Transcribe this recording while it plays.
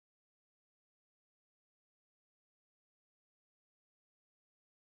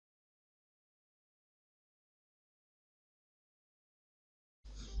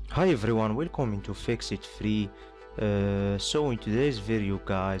Hi everyone, welcome into Fix It Free. So in today's video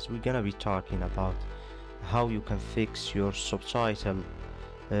guys, we're gonna be talking about how you can fix your subtitle.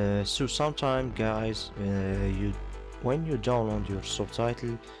 So sometime guys, when you download your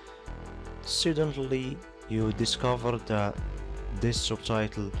subtitle, suddenly you discover that this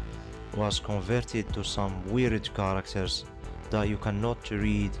subtitle was converted to some weird characters that you cannot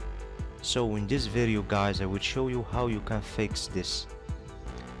read. So in this video guys, I will show you how you can fix this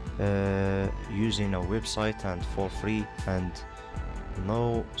using a website and for free, and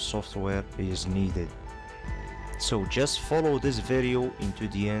no software is needed. So just follow this video into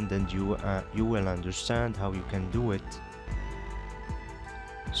the end and you will understand how you can do it.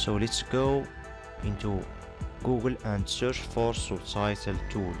 So let's go into Google and search for subtitle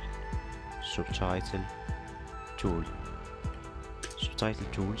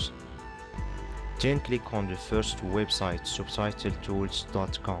tools. Then click on the first website,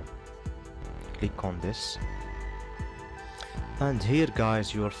 subtitletools.com. Click on this, and here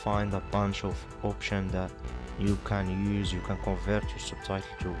guys you will find a bunch of options that you can use. You can convert your subtitle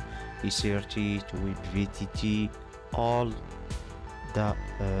to ECRT, to WebVTT, all the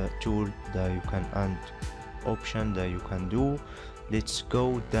tool that you can and option that you can do. Let's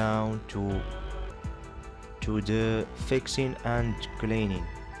go down to the fixing and cleaning.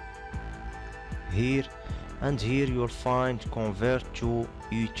 Here you'll find convert to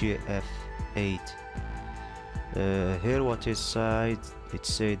UTF-8. Here what is said, it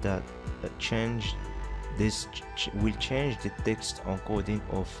said that will change the text encoding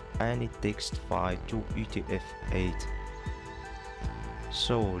of any text file to UTF-8.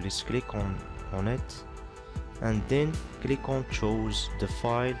 So let's click on it, and then click on choose the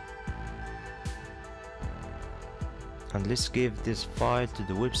file, and let's give this file to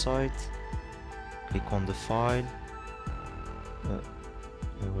the website. Click on the file.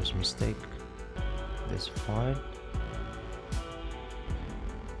 There was a mistake. This file.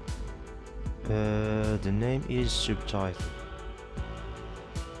 The name is subtitle.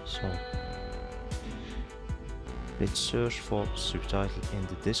 So let's search for subtitle in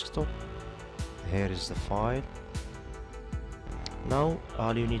the desktop. Here is the file. Now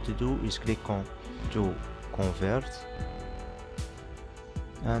all you need to do is click on to convert.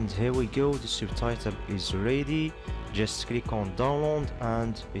 And here we go, the subtitle is ready. Just click on download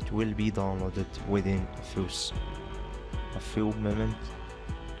and it will be downloaded within a few moments.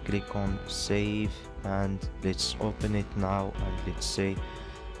 Click on save and let's open it now, and let's say,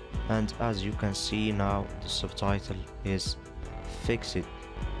 and as you can see now the subtitle is fixed,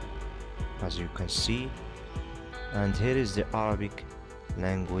 as you can see. And here is the Arabic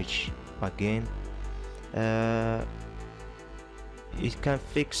language again. It can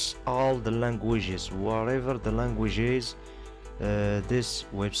fix all the languages, whatever the language is, this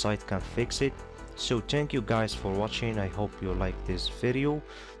website can fix it. So thank you guys for watching. I hope you like this video.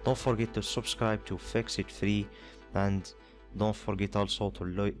 Don't forget to subscribe to Fix It Free, and don't forget also to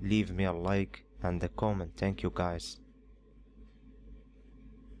leave me a like and a comment. Thank you guys.